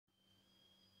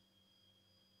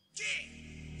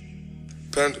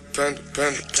Panda, panda, panda,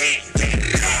 panda.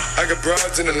 I got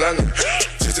broads in Atlanta,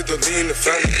 just to lean the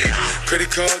family.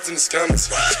 Credit cards in the scammers,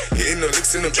 hitting the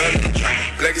licks in the band.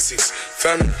 Legacies,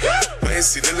 family, my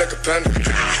NC look like a panda.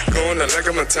 Going out like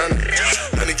a Montana,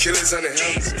 honey killers on the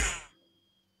helmets.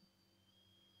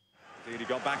 He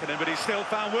got back at him, but he still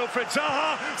found Wilfred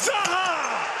Zaha.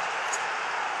 Zaha!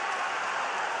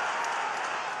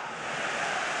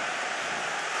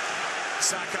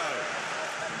 Sacco.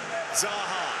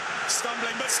 Zaha.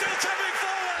 Stumbling, but still coming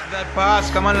forward. That pass,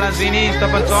 come on Lanzini,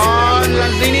 stop us all,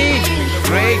 Lanzini.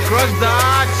 Great cross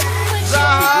dart.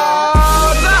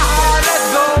 Zaha, Zaha, let's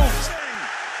go.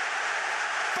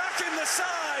 Back in the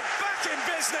side, back in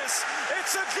business.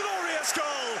 It's a glorious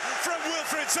goal from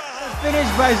Wilfred Zaha.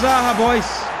 Finish by Zaha, boys.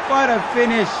 What a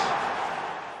finish.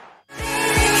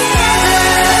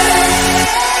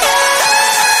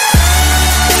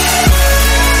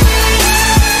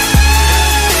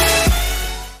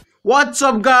 What's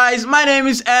up guys, my name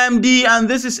is MD and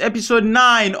this is episode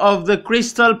 9 of the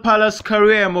Crystal Palace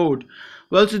career mode.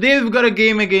 Well, today we've got a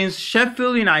game against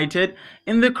Sheffield United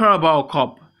in the Carabao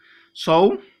Cup.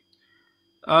 So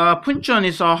Punchon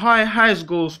is our highest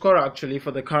goal scorer actually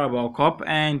for the Carabao Cup,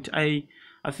 and I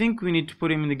think we need to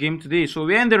put him in the game today. So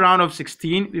we're in the round of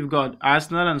 16. We've got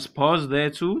Arsenal and Spurs there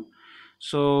too,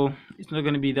 so it's not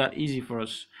going to be that easy for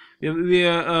us.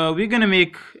 We're going to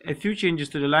make a few changes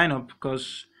to the lineup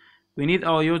because we need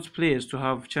our youth players to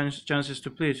have chances to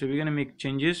play. So we're going to make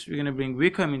changes. We're going to bring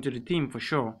Wickham into the team for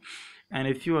sure, and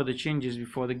a few other changes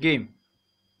before the game.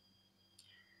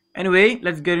 Anyway,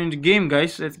 let's get into the game,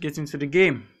 guys. Let's get into the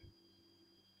game.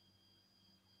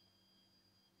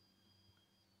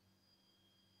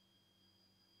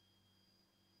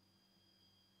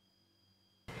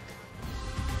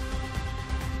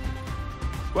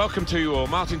 Welcome to you all.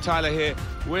 Martin Tyler here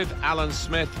with Alan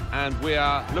Smith, and we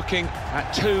are looking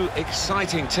at two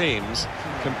exciting teams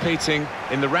competing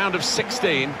in the round of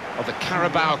 16 of the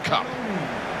Carabao Cup.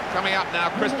 Coming up now,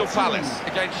 Crystal Palace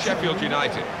against Sheffield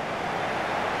United.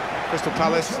 Crystal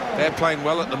Palace, they're playing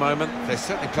well at the moment. They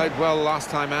certainly played well last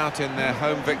time out in their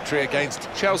home victory against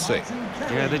Chelsea.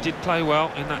 Yeah, they did play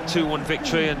well in that 2-1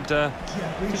 victory, and I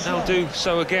think they'll do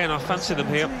so again. I fancy them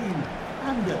here.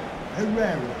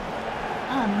 Herrera.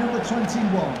 And number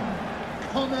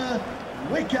 21,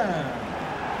 Wickham.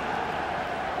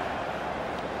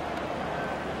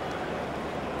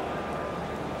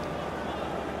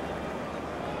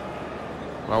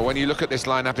 Well, when you look at this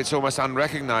lineup, it's almost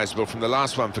unrecognisable from the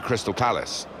last one for Crystal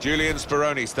Palace. Julian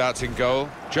Speroni starts in goal.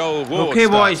 Joel Ward. Okay,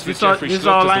 boys, this is our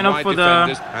lineup for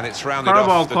the and it's rounded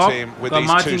Carabao off the Cup. team with Got these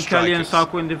Martin two Kelly and strikers.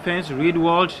 Sacco in defence, Reed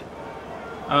Wald,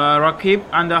 Rakib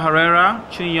and Herrera,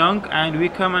 Chin Young, and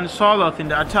Wickham and Soloth in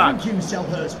the attack.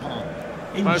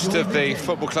 Most of the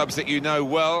football clubs that you know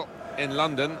well in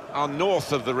London are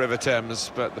north of the River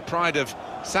Thames, but the pride of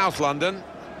South London,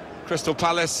 Crystal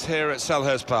Palace here at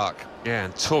Selhurst Park. Yeah,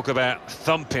 and talk about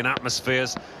thumping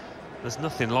atmospheres. There's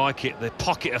nothing like it. The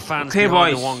pocket of fans Okay,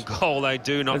 behind boys. the one goal. They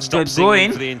do not Let's stop get singing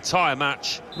going. for the entire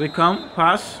match. Wickham,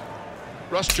 pass.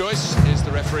 Ross Joyce is the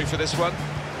referee for this one.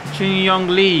 Chin Young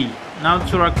Lee, now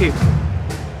to Rakib.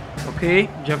 Okay,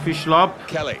 Jeffrey Schlopp.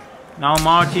 Kelly. Now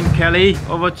Martin Kelly,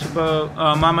 over to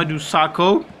Mamadou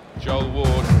Sakho. Joel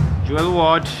Ward. Joel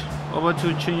Ward, over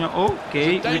to Chin Young.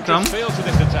 Okay, Wickham. Feel to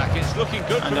this attack. It's looking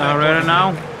good. And Herrera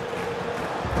now.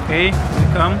 Okay,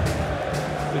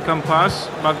 Wickham pass.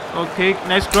 Back. Okay,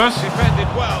 nice cross. Defended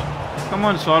well. Come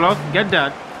on, Soloth, get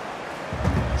that.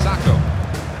 Sacco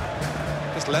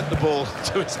just lent the ball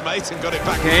to his mate and got it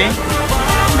back.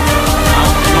 Okay.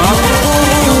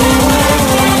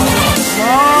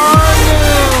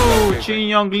 Oh, Chin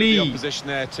Young The Lee. opposition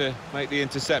there to make the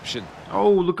interception. Oh,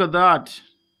 look at that.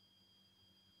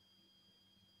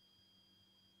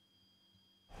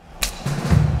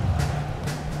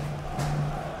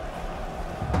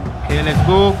 Okay, let's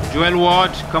go. Joel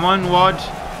Ward. Come on, Ward.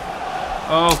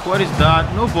 Oh, what is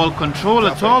that? No ball control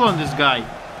at all on this guy.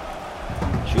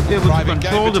 Should be able to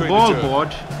control the ball,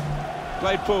 Ward.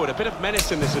 Played forward, a bit of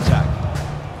menace in this attack.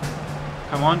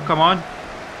 Come on, come on.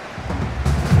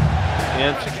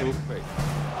 Yeah, it's true.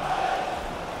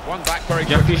 One back very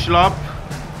Jeffrey quickly. Schlopp.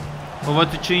 Over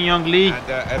to Chin Young Lee. And,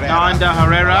 Now under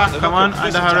Herrera. Come on,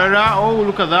 under Herrera. Oh,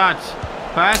 look at that.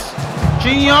 Pass.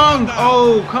 Chin Young.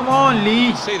 Oh, come on,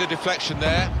 Lee. See the deflection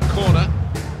there. Corner.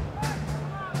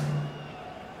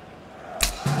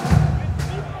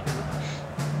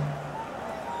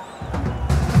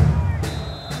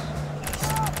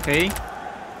 Okay.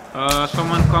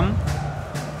 Someone come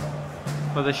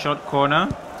for the short corner.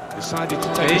 Decided to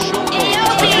take Okay. a short corner.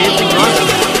 Okay,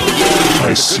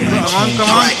 Come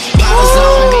on.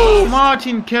 Oh,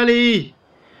 Martin Kelly.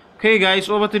 Okay, guys,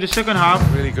 over to the second half.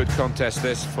 Really good contest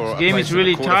this for this game is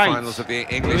really tight.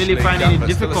 Really finding it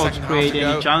difficult to create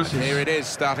any chances. And here it is,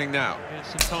 starting now. Yeah,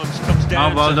 sometimes it comes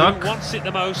down to who wants it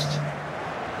the most.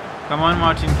 Come on,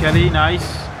 Martin Kelly, nice.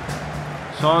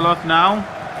 Soloth now.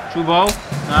 True ball,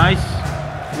 nice.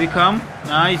 Wickham,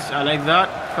 nice. I like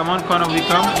that. Come on, Connor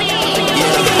Wickham.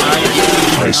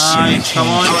 Nice. Come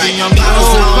on, Chin Young.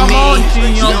 Oh, come on,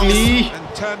 Chin Young Lee.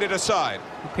 And turned it aside.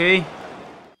 Okay.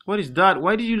 What is that?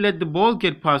 Why did you let the ball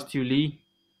get past you, Lee?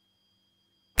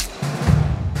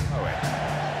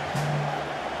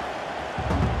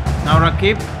 Now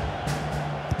Rakib.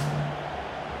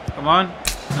 Come on.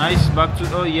 Nice. Back to...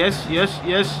 Oh, yes.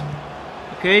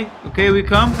 Okay. Okay, we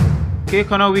come. Okay,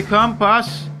 Connor, we come.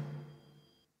 Pass.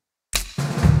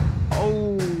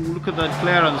 Oh, look at that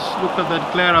clearance.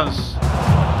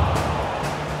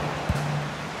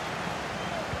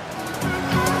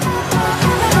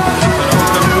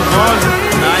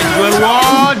 Nice, well,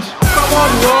 Ward! Come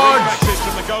on, Ward!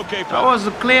 That was a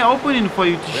clear opening for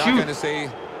you to shoot. We are going to see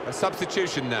a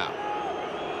substitution now.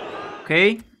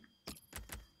 Okay.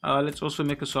 Let's also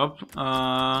make a sub.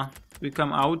 We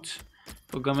come out.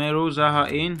 For Gamero, Zaha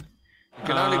in. You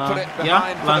can only put it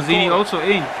behind Lanzini also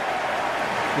in.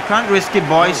 We can't risk it,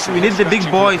 boys. We need the big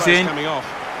boys in.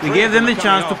 We gave them the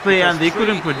chance to play and they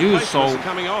couldn't produce, so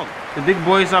the big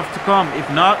boys have to come. If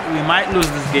not, we might lose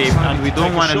this game and we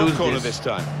don't want to lose this.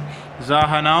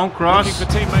 Zaha now, cross.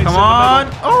 Come on.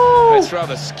 Oh!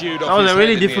 That was a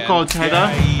really difficult header.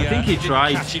 I think he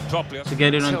tried to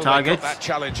get it on target.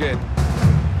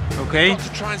 Okay.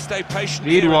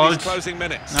 Reed Walsh.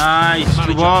 Nice.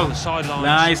 True ball.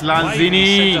 Nice.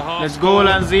 Lanzini. Let's go,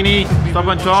 Lanzini. Stop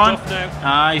and turn.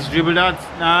 Nice. Dribble that.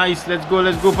 Nice. Let's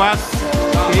go. Pass.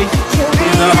 Okay.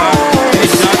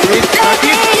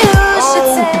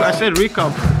 Oh, I said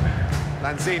recap.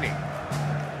 Lanzini.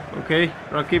 Okay.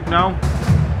 Rakib now.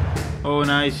 Oh,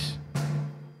 nice.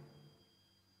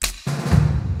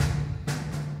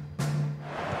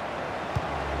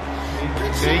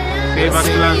 Okay, back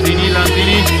to Lanzini,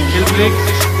 kill flick,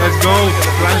 let's go,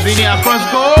 Lanzini across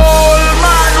goal,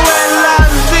 Manuel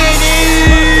Lanzini!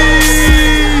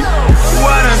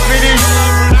 What a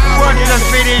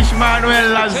finish, Manuel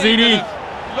Lanzini!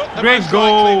 Great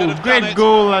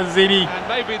goal, Lanzini! And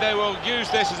maybe they will use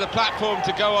this as a platform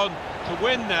to go on to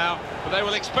win now, but they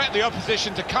will expect the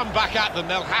opposition to come back at them,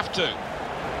 they'll have to.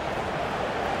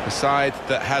 The side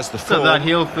that has the form, that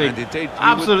heel thing,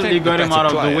 absolutely got him out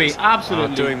of the way.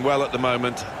 Absolutely doing well at the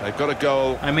moment. They've got a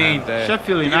goal. I mean,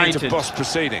 Sheffield United to boss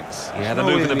proceedings. Yeah, they're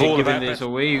moving the ball a bit. There's no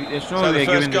way they're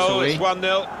giving this away.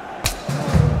 1-0.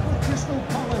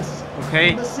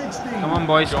 Okay, come on,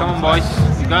 boys.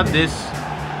 We got this.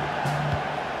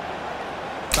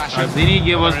 Lanzini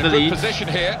gave us the lead. Position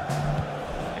here.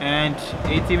 And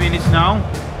 80 minutes now.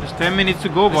 Just 10 minutes to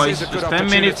go, boys. Just 10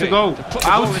 minutes to go.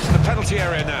 Out. Into the penalty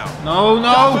area now. No.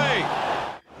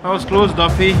 That was close,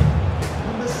 Duffy.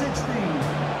 Number 16.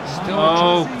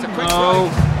 Still No.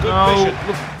 Vision.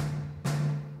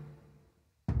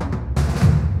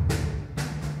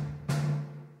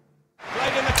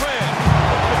 Played in the clear.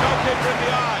 The goalkeeper in the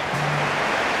eye.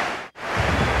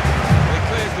 It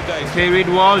clears the danger. Okay, Reed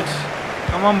Walsh.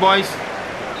 Come on, boys.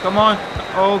 Come on.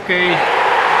 Okay.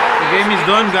 The game is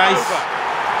done, guys.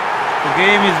 The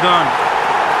game is done.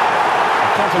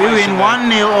 We win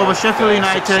 1-0 over Sheffield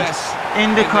United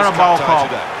in the Carabao Cup.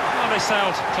 They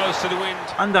sailed close to the wind.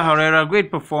 Under Herrera, great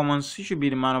performance. He should be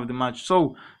the man of the match.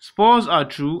 So Spurs are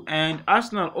true and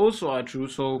Arsenal also are true.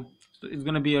 So it's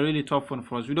going to be a really tough one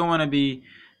for us. We don't want to be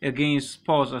against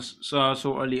Spurs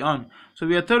so early on. So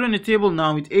we are third on the table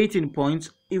now with 18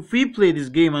 points. If we play this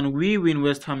game and we win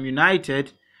West Ham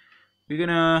United, we're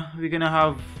gonna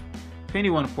have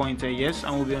 21 points, I guess,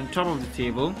 and we'll be on top of the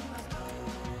table.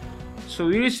 So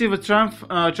we receive a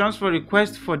transfer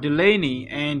request for Delaney,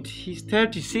 and he's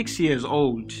 36 years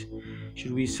old.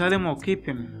 Should we sell him or keep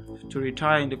him to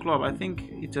retire in the club? I think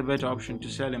it's a better option to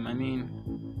sell him. I mean,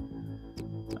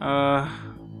 I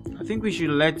think we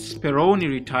should let Speroni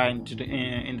retire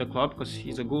in the club because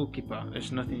he's a goalkeeper.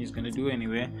 There's nothing he's gonna do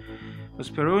anyway. But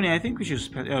Speroni, I think we should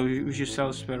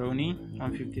sell Speroni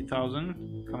on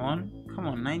 50,000. Come on,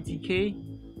 90k.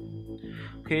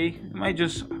 Okay, we might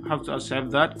just have to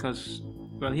accept that because,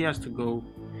 well, he has to go.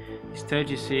 He's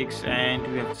 36 and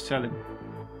we have to sell him.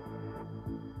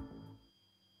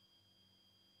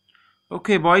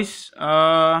 Okay, boys.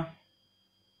 Van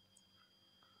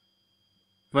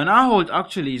Aanholt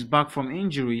actually is back from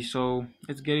injury, so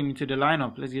let's get him into the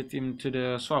lineup. Let's get him to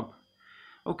the swap.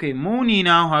 Okay, Mooney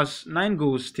now has 9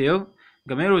 goals still.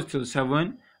 Gamero is still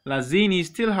 7. Lanzini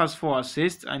still has 4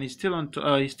 assists and he's still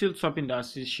he's still topping the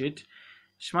assist sheet.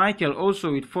 Schmeichel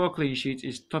also with 4 clean sheets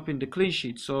is topping the clean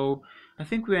sheet. So I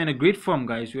think we're in a great form,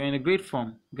 guys. We're in a great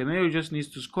form. Gameiro just needs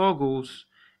to score goals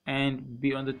and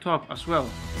be on the top as well.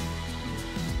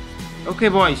 Okay,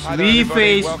 boys, we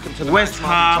face West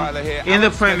Ham in the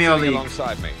Premier League. It's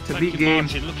a big game.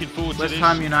 West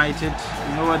Ham United,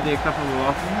 you know what they're capable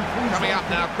of. Coming up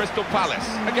now, Crystal Palace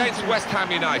against West Ham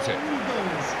United.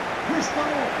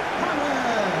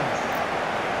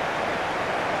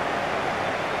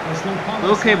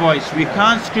 Okay, boys, we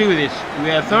can't screw this.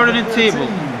 We are third in the table.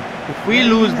 If we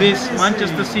lose this,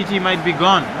 Manchester City might be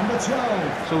gone.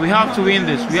 So we have to win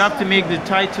this. We have to make the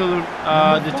title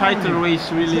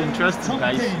race really interesting,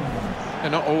 guys. They're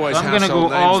not always so I'm going to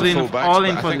go all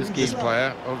in for this game. This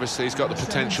player, obviously, he's got the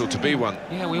potential to be one.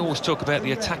 Yeah, we always talk about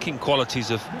the attacking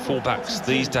qualities of fullbacks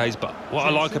these days, but what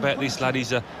I like about this lad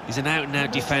is he's an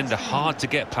out-and-out defender, hard to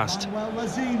get past.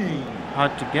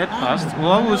 Hard to get past?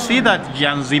 Well, we'll see that,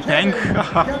 Janzi Peng.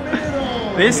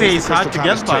 They say it's hard to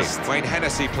get past. Wayne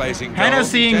Hennessy plays in goal.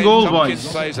 Hennessy in goal, Tompkins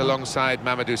boys. plays alongside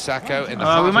Mamadou Sakho in the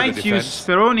heart we of might the use defence.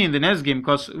 Speroni in the next game,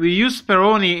 because we used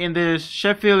Speroni in the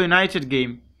Sheffield United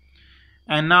game.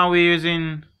 And now we're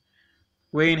using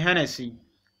Wayne Hennessy.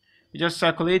 We're just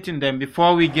circulating them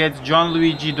before we get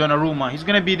Gianluigi Donnarumma. He's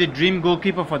going to be the dream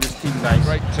goalkeeper for this team, guys.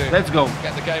 Great to Let's go.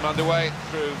 Get the game underway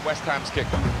through West Ham's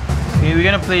kickoff. Okay, we're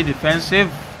going to play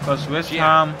defensive because West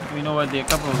Ham, we know what they're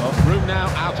capable of. Room now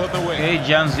out on the wing. Okay,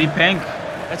 Jan Zipeng.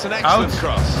 That's an excellent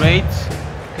cross. Great.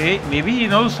 Okay, maybe he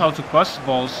knows how to cross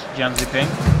balls, Jan Zipeng.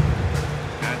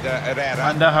 And Herrera.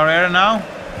 Under Herrera now.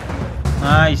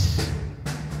 Nice.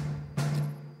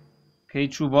 Okay,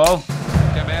 true ball.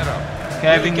 Gameiro.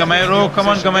 Kevin Gameiro, come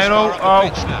on Gameiro. Oh,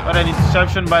 what an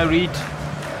interception by Reed.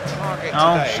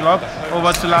 Now Schlopp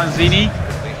over to Lanzini.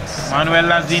 Manuel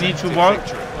Lanzini, true ball.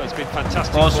 Well, it's been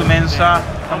fantastic. Fosu Mensah,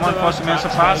 come on Fosu Mensah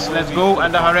pass. Let's go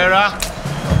under Herrera.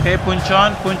 Okay, punch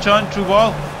on, true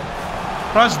ball.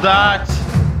 Cross that.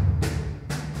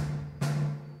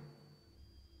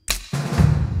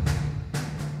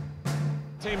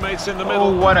 Teammates in the middle.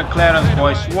 Oh, what a clearance,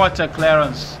 boys! What a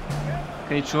clearance.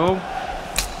 Okay, true.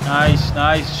 Nice.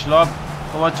 Schlopp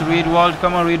over to Riedwald.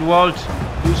 Come on, Riedwald.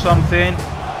 Do something.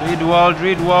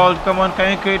 Riedwald. Come on,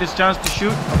 can you create this chance to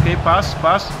shoot? Okay, pass.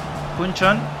 Punch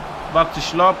on. Back to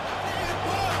Schlopp.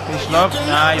 Okay, Schlopp.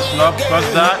 Nice, Schlopp. Cross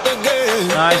that.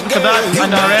 Nice, look at that.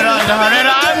 Under Herrera.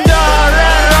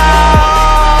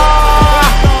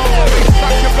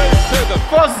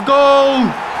 First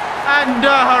goal.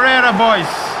 Under Herrera,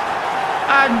 boys.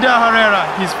 Under Herrera.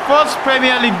 His first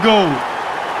Premier League goal.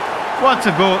 What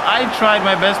a goal. I tried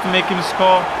my best to make him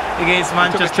score against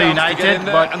Manchester United,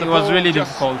 but it was really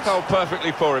difficult. Fell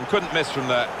perfectly for him. Couldn't miss from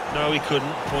there. No, he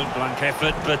couldn't. Point blank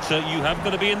effort, but you have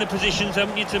got to be in the positions,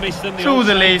 haven't you, to miss them? Through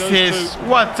the laces.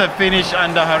 What a finish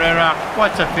under Herrera.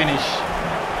 What a finish.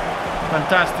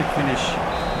 Fantastic finish.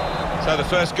 So the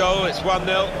first goal, it's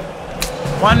 1-0.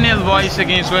 1-0, boys,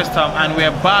 against West Ham, and we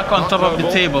are back on top of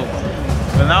the table.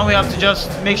 So now we have to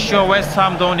just make sure West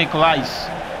Ham don't equalize.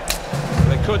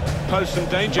 They could pose some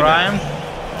danger. Bayram,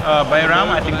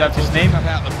 I think that's his name. Cut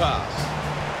out the pass.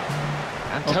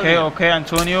 Okay,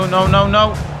 Antonio.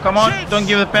 No. Come on, don't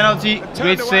give the penalty.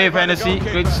 Great save, Hennessy.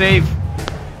 Great save.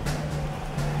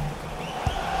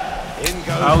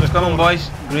 Out, come on, boys.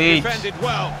 Great. Defended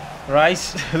well.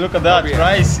 Rice, look at that.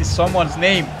 Rice is someone's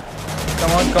name.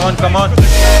 Come on.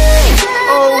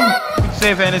 Oh, good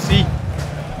save, Hennessy.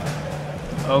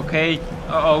 Okay.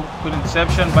 Good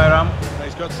interception, Bayram.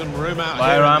 He's got some room out.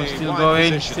 Bayram still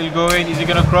going. Is he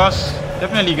gonna cross?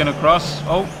 Definitely gonna cross.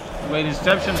 Oh, great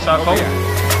interception, Sakho.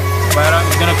 Bayram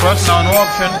is gonna cross now. No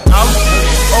option. Out.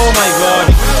 Oh my God!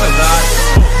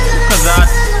 Look at that.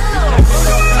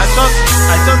 I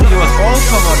thought it was all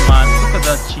covered, man. Look at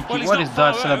that cheeky. What is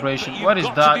that celebration? What is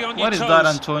that,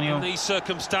 Antonio?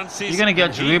 You're gonna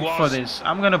get ripped for this.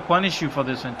 I'm gonna punish you for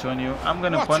this, Antonio. I'm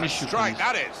gonna punish you for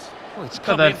this. Look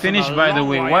at that finish, by the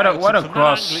way. What a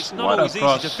cross. What a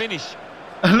cross.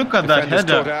 Look at that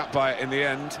header. Out by it in the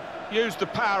end. Used the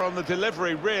power on the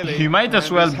delivery, really. You might as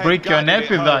well break your neck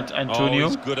with that, Antonio. Oh,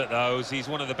 he's good at those. He's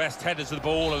one of the best headers of the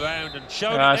ball around, and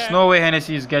showed there's no way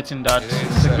Hennessy is getting that.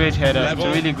 It's a great header. It's a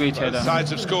really great header.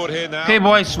 Sides have scored here now. Okay,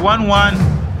 boys, 1-1.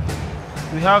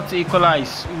 We have to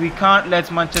equalize. We can't let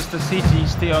Manchester City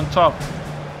stay on top.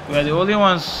 We are the only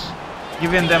ones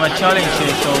giving them a challenge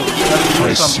here, so we have to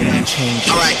do something.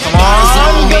 Come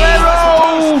on,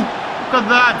 Gameiro! Look at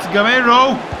that,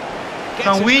 Gameiro!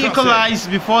 Can we equalize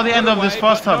before the end of this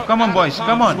first half? Come on, boys,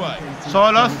 come on.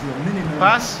 Soloth,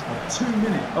 pass.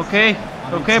 Okay,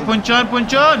 punch on.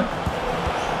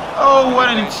 Oh, what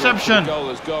an interception.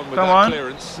 Come on.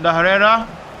 The Herrera.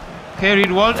 Okay,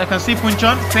 read Walt. I can see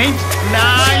Punchon. Feint.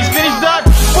 Nice. Finish that.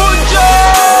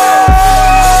 Punchon!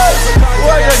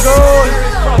 What a goal.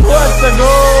 What a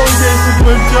goal. Jason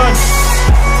Punchon.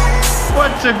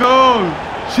 What a goal.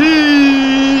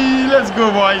 Gee. Let's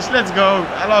go, boys. Let's go.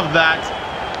 I love that.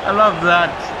 I love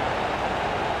that.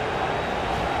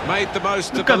 Made the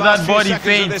most Look of at the that last body few seconds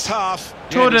feint. of this half.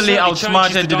 Totally Yeah,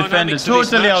 outsmarted the defender.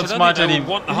 Totally outsmarted him.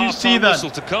 Did you see that?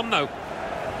 To come now.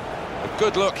 A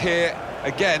good look here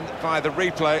again via the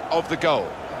replay of the goal.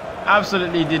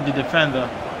 Absolutely did the defender.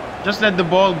 Just let the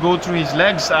ball go through his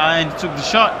legs and took the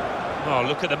shot. Oh,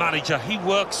 look at the manager. He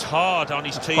works hard on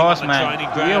his team Of course, on the man.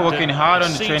 training ground. We are working hard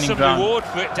on the training ground.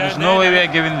 There's no way we are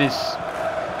giving this.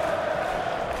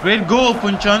 Great goal,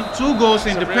 Punchon. 2 goals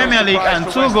in the Premier League and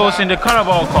 2 goals in the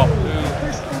Carabao Cup.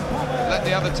 Let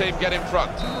the other team get in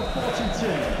front.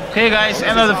 Okay, guys,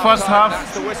 end of the first half.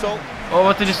 That's the whistle.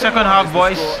 Over to the second half,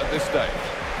 boys. At this stage.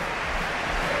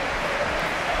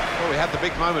 Well, we had the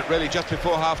big moment really just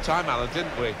before half-time, Alan,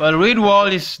 didn't we? Well, Reid Wall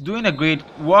is doing a great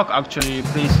work, actually,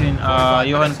 replacing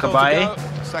Johan Cabaye.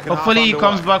 Hopefully he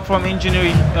comes back from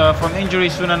injury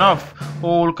soon enough.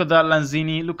 Oh, look at that,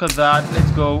 Lanzini. Look at that.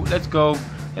 Let's go. Let's go.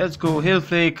 Let's go. Heel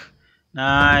flick.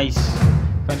 Nice.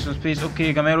 Find some space.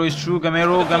 Okay, Gamero is through.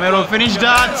 Gamero, finish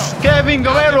that. Kevin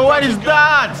Gamero, what is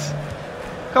that?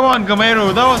 Come on,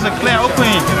 Gamero. That was a clear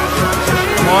opening.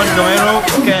 Come on, Gamero.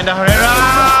 Okay, and Herrera.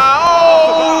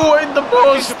 Oh, in the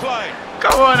post.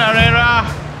 Come on, Herrera.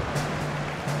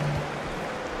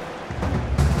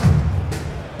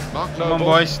 Come on,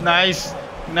 boys. Nice.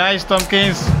 Nice,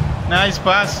 Tompkins. Nice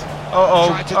pass.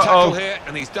 Here,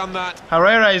 and he's done that.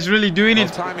 Herrera is really doing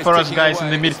it for us guys in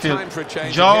the midfield.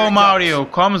 João Mario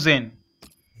comes in.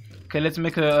 Okay, let's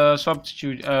make a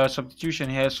substitution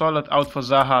here. Solid out for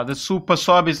Zaha. The super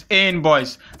sub is in,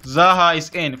 boys. Zaha is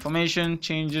in. Formation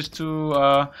changes to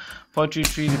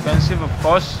 4-3-3 defensive, of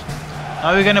course.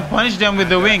 Now we're gonna punish them with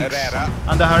the wings.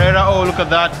 And the Herrera. Oh, look at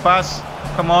that pass.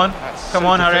 Come on, come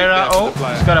on, Herrera. Oh,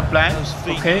 he's got a plan.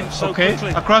 Okay, okay.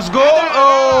 Across goal.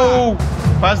 Oh.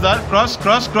 Pass that, cross.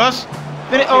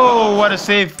 Oh, what a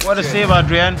save,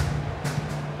 Adrian.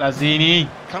 Lazini,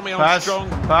 pass,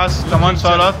 come on,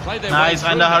 Soloth. Nice,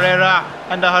 and the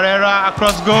Herrera,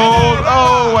 across goal.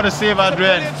 Oh, what a save,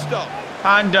 Adrian.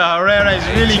 And Herrera is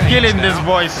really killing this,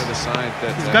 boys. He's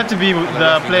got to be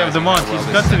the player of the month.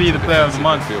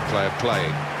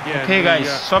 Okay, guys,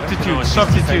 substitute.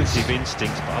 Defensive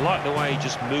instincts, but I like the way he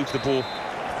just moved the ball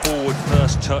forward,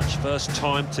 first touch, first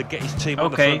time to get his team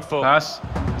on the front foot. Pass,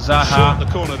 Zaha. Short the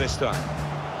corner this time.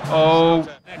 Oh,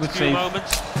 good save.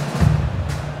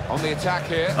 On the attack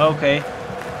here. Okay,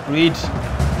 Reed.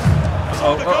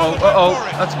 Oh,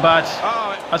 that's bad.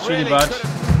 That's really bad.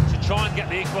 To try and get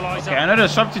the equaliser. Okay, another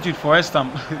substitute for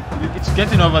Westham. It's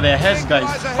getting over their heads,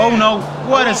 guys. Oh no,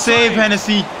 what a save,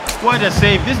 Hennessy. What a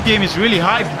save. This game is really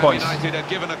hyped, boys.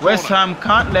 West Ham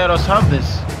can't let us have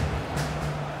this.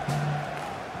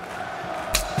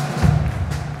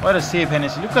 What a save,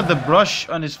 Hennessy. Look at the brush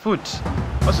on his foot.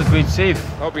 That's a great save.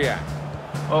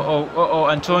 Oh,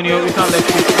 Antonio, we can't let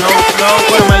you. No,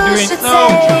 what am I doing? No.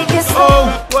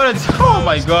 Oh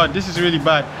my God, this is really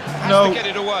bad. No.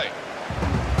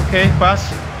 Okay,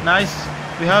 pass. Nice.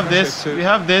 We have this.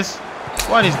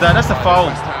 What is that? That's a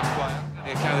foul.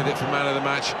 Candidate for man of the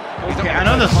match. Okay,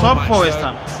 another sub for West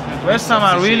Ham. West Ham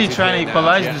are really trying to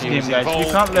equalize this game, guys.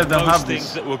 We can't let them have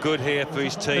this.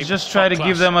 Let's just try to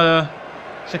give them a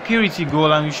security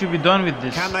goal and we should be done with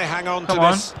this. Can they hang on Come to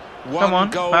on. this Come on,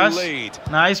 pass. lead?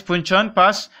 Nice, Punchon,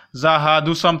 pass. Zaha,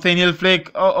 do something, he'll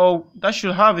flick. Oh, that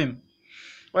should have him.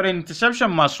 What an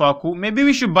interception, Masuaku. Maybe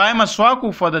we should buy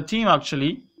Masuaku for the team,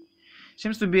 actually.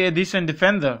 Seems to be a decent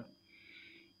defender.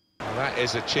 Well, that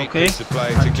is a cheap piece of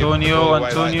play. Antonio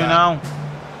now.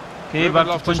 Okay, back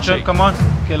to Punchon, come on.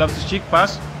 Okay, love to cheek,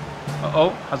 pass.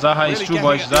 Zaha is through,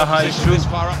 boys. Zaha is through.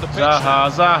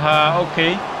 Zaha.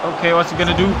 Okay, what's he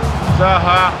gonna do?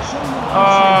 Zaha.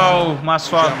 Oh,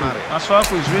 Masuaku.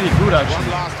 Masuaku is really good, actually.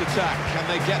 One last attack. Can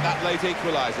they get that late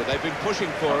equaliser? They've been pushing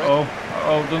for it.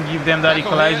 Don't give them that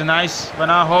equaliser. Nice. Van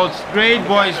Aanholt. Great,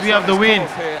 boys. We have the win.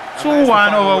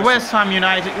 2-1 over West Ham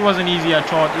United. It wasn't easy at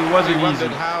all. It wasn't easy.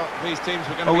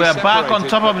 But we are back on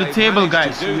top of the table,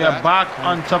 guys. We are back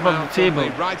on top of the table.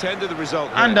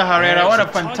 And the Herrera, what a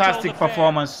fantastic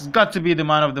performance. It's got to be the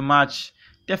man of the match.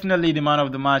 Definitely the man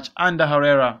of the match. And the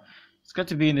Herrera. It's got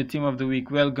to be in the team of the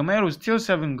week. Well, Gamero still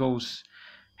 7 goals.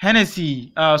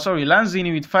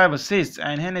 Lanzini with 5 assists.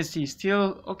 And Hennessy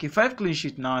still, 5 clean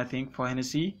sheets now, I think, for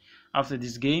Hennessy after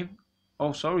this game.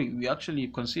 Oh, sorry, we actually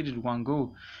conceded 1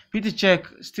 goal. Peter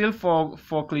Cech still for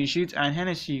 4 clean sheets, and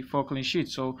Hennessy 4 clean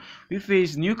sheets. So we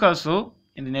face Newcastle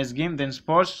in the next game, then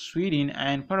Spurs, Sweden,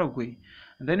 and Paraguay.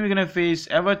 And then we're gonna face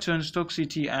Everton, Stoke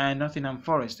City, and Nottingham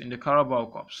Forest in the Carabao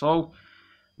Cup. So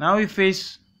now we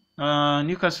face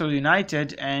Newcastle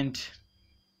United, and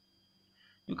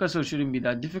Newcastle shouldn't be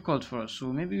that difficult for us.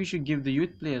 So maybe we should give the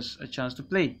youth players a chance to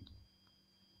play.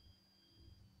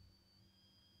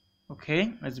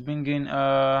 Okay, let's bring in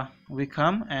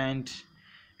Wickham and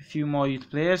a few more youth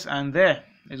players, and there.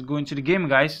 Let's go into the game,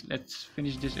 guys. Let's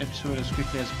finish this episode as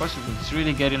quickly as possible. It's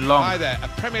really getting long. Hi there, a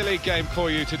Premier League game for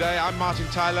you today. I'm Martin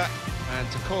Tyler, and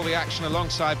to call the action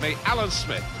alongside me, Alan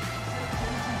Smith.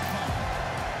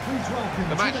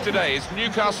 The match today is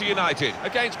Newcastle United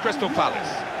against Crystal Palace.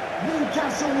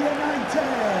 Newcastle United!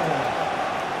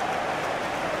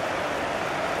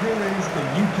 Here is the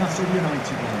Newcastle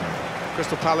United one.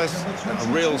 Crystal Palace, a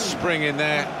real spring in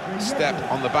their step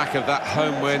on the back of that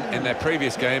home win in their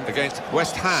previous game against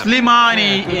West Ham.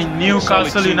 Slimani in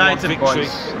Newcastle United, victory,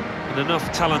 boys. and enough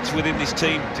talent within this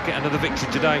team to get another victory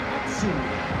today.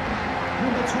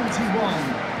 Number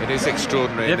 21. It is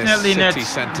extraordinary Definitely in not, this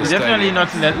city centre definitely stadium.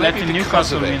 not letting Maybe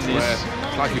Newcastle because win of it, this. where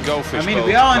it's like a goldfish I mean, bowl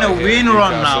we are on to a play win against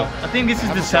run now. Newcastle. I think this is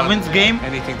the Haven't 7th won game.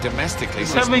 anything domestically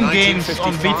since 7 games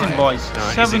 1955. unbeaten, boys. No, it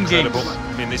is 7 games. incredible.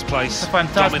 I mean, this place It's a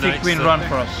fantastic dominates win the run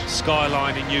for us.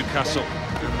 skyline in Newcastle,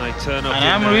 and they turn up. And in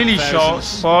I'm their really sure thousands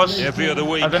Spurs every other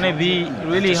week. are going to be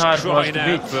really Just hard for us crying to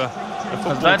out beat. for a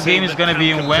football that team game is that gonna can be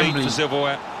in compete Wembley. for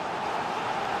silverware.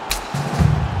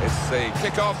 It's the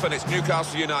kick-off, and it's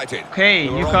Newcastle United. Okay,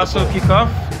 who are on the Newcastle ball. kick-off.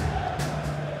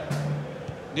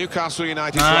 Newcastle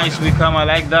United. Nice, Wickham. I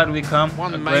like that, Wickham.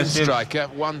 One main Aggressive. striker,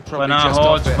 one probably Van just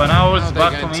off it. Van How Aanholt's are they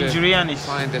back going from to injury, and he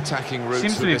find attacking routes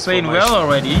seems to with be this playing formation? well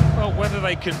already. Well, whether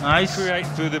they can Nice. create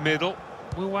through the middle,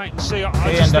 we'll wait and see. I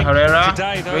Okay, just and the think Herrera.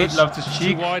 today Great, those love to two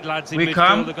cheek. wide lads in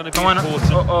Wickham. midfield are going to be Come on.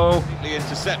 important. Uh-oh. Completely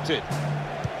intercepted.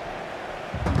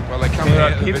 Well, they come Okay, here,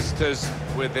 the Rakib. visitors,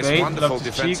 with this Great, wonderful love to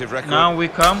defensive cheek. record. Now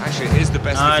Wickham. Actually, it is the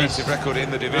best Nice. defensive record in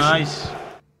the division. Nice.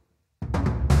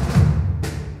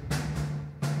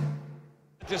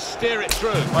 Just steer it through.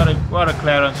 What a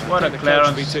clearance. What I a think the coach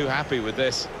will be clearance. too happy with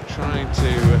this, trying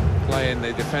to play in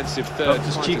the defensive third. Love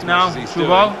to quite cheek as now. much as he's Through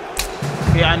doing. ball.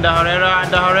 Okay, and the Herrera.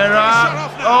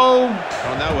 Oh!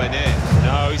 Oh, nowhere near.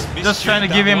 No, he's Just trying to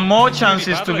misjudged give that him one more really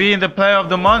chances to badly. be in the player of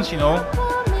the month, you know.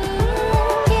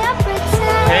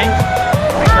 Okay,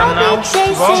 we come now. Go.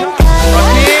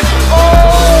 Rakib.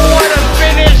 Oh, what a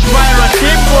finish by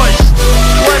Rakib, boys.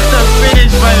 What a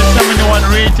finish by the 71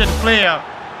 rated player.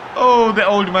 Oh, the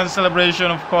old man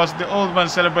celebration, of course. The old man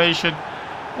celebration.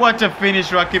 What a finish,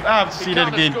 Rakib. I have to see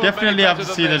that again. Definitely have to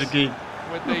see that again.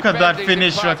 Look at that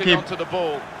finish, Rakib.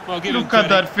 Well, give him Look at credit.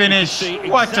 that You can finish. see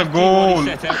What a exactly goal. what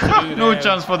he set out to do No there.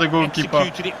 chance for the goalkeeper.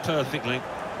 Executed it perfectly.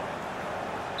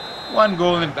 1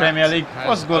 goal in Premier League.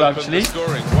 First goal, actually.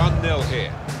 Scoring 1-0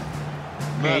 here.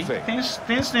 Okay. Murphy.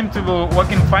 Things seem to be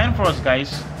working fine for us,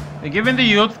 guys. We're giving the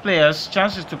youth players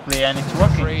chances to play, and it's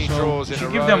working. 3 So draws we in should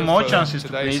a give row them more for chances to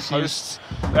play today's since hosts.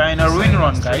 we're in a ruin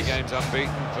run, 3 guys. games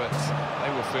unbeaten, but they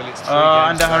will feel it's 3 And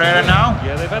games. the Herrera now.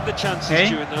 Yeah, they've had the chances Okay.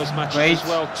 during those matches Great, as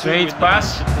well. To great win the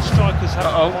pass. match. The strikers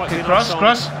haven't Uh-oh. quite Okay, been cross.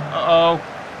 onside. Uh-oh.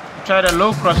 Tried a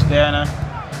low cross there now.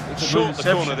 It's a short good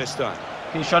the corner interception. this time.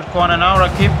 Okay, short corner now.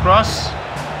 Rakib cross.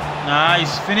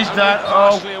 Nice. Finish that. Oh,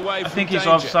 partially away I from think he's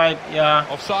danger. offside. Yeah,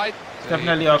 Offside?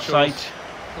 definitely The offside. officials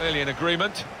Clearly in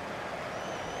agreement.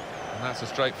 And that's a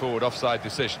straightforward offside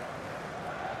decision.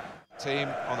 Team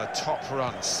on a top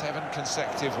run, 7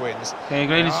 consecutive wins. Okay,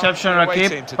 great They are interception, the away Rakib.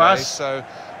 team today, Pass. so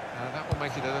that will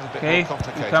make it a little bit Okay, more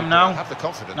complicated. we come but now. they'll have the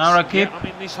confidence. Now Rakib. Yeah, I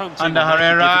mean, this home team Under will make it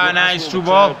Herrera, difficult, nice that's through all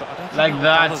ball, the crowd, but I don't think like that'll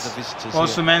that. bother the visitors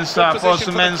Force here. Mensah, Good Force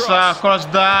position for the Mensah, cross. cross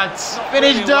that. Finish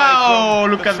really away that. Oh,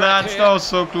 from look the at threat that. here. That was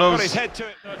so Got close. his head to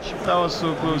it. That was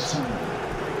so close.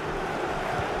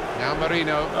 Now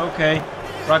Marino. Okay,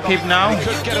 Rakib now. He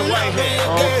could get away here.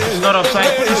 Oh, it's not offside.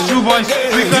 It's true, boys.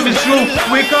 Wickham is through.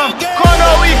 Wickham.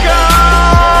 Corner Wickham.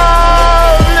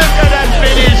 Look at that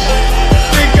finish.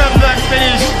 Wickham, that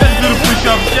finish. Let's do the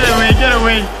push-up. Get away, get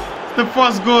away. The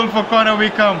first goal for Conor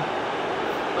Wickham.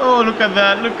 Oh, look at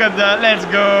that. Look at that. Let's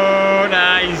go.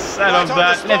 Nice. I love Right on the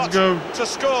that. spot Let's go. to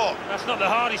score. That's not the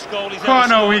hardest goal he's ever Conor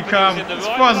scored, but Wickham. he's in the His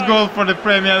right first place. goal for the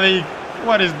Premier League.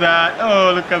 What is that?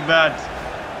 Oh, look at that.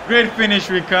 Great finish,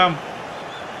 Wickham.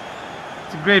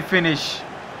 It's a great finish.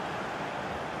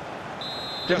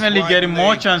 Definitely getting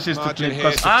more chances to play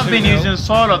because I've been using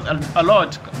Solot a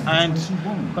lot, and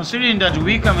considering that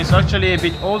Wickham is actually a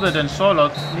bit older than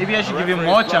Solot, maybe I should give him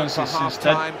more chances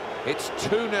instead. It's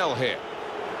 2-0 here.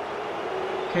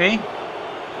 Okay.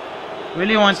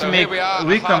 Really want to make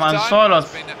Wickham and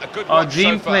Soloth our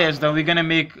dream so players that we're gonna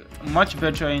make much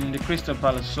better in the Crystal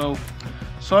Palace. So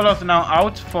Soloth now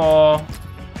out for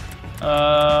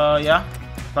yeah,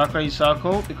 Bakary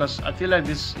Sakho, because I feel like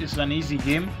this is an easy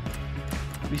game.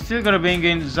 We still gotta bring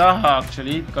in Zaha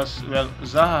actually, because well,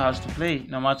 Zaha has to play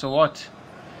no matter what.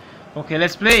 Okay,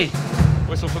 let's play.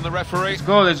 Whistle from the referee.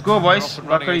 Let's go, boys.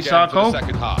 Bakary Sakho.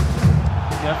 Second half.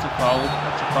 That's a foul.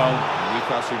 That's a foul.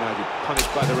 Newcastle United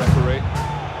punished by the referee.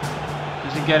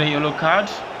 Does he get a yellow card?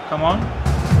 Come on.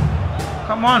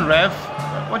 Come on, ref.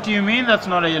 What do you mean that's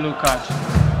not a yellow card?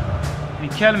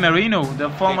 Mikel Merino, the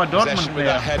former Dortmund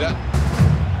player.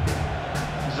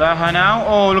 Zaha now.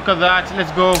 Oh, look at that.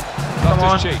 Let's go. Come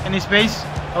on. Any space?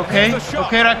 Okay.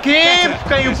 Okay, Rakim.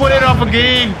 Can you pull it off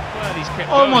again?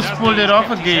 Almost pulled it off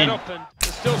again.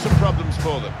 There's still some problems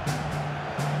for them.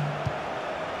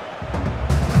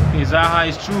 Okay, Zaha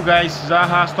is through, guys.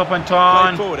 Zaha, stop and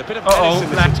turn. Uh-oh.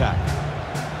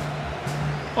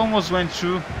 Almost went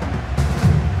through.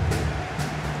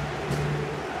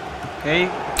 Okay.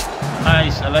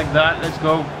 Nice. I like that. Let's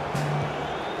go.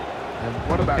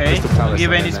 What about okay, don't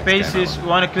give any spaces. We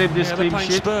want to keep this clean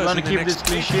sheet. We want to keep this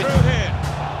clean sheet.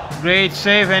 Great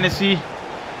save, Hennessy.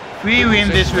 We win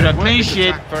this with a clean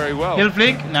sheet. Hill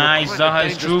flick. Nice. Zaha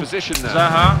is through.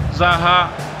 Zaha.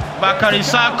 Bakary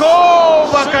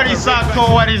Sakho. Bakary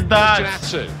Sakho. What is that?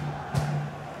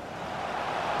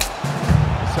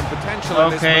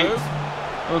 Okay.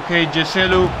 Okay,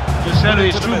 Joselu. Joselu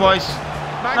is through, boys.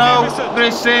 No,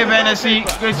 great save, Hennessy.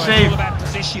 Great save.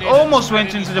 Almost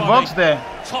went into the box there.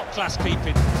 Top class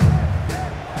keeping.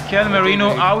 Mikel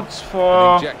Merino out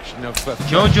for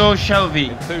Jojo Shelby.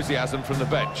 Enthusiasm from the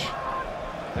bench.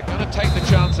 They're going to take the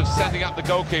chance of sending up the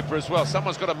goalkeeper as well.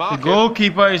 Someone's got to mark it. The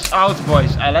goalkeeper is out,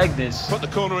 boys. I like this. Put the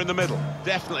corner in the middle.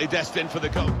 Definitely destined for the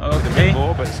goal. Okay. A bit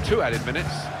more, but it's 2 added minutes.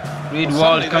 Reed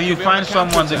Wald, can you find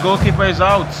someone? The goalkeeper is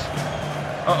out.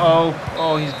 Uh-oh.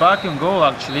 Oh, he's back in goal,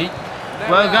 actually.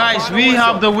 Well, guys, we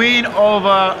have the win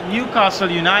over Newcastle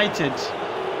United.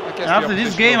 After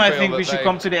this game, I think we should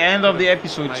come to the end of the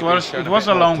episode. It was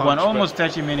a long one, almost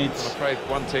 30 minutes. I'm afraid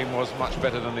one team was much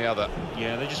better than the other.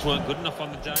 Yeah, they just weren't good enough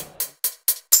on the day.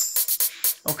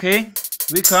 Okay,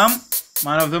 Wickham,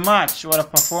 man of the match. What a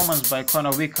performance by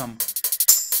Connor Wickham.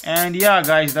 And yeah,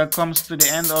 guys, that comes to the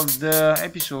end of the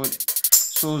episode.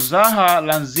 So Zaha,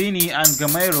 Lanzini, and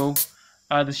Gamero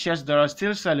are the shares that are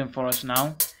still selling for us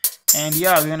now. And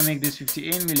yeah, we're gonna make this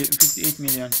 58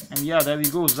 million. And yeah, there we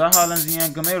go. Zaha, Lanzini,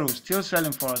 and Gamero still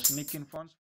selling for us, making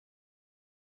funds.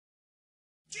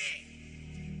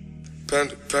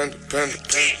 Panda.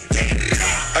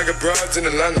 I got broads in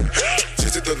Atlanta,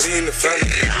 just to lean the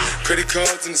family. Credit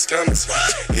cards and the scammers,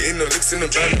 hitting no licks in the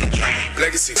band.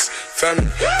 Legacies,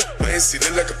 family, my NC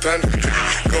look like a panda.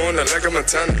 Going out like a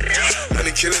Montana,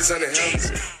 honey killers on the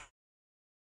helmets.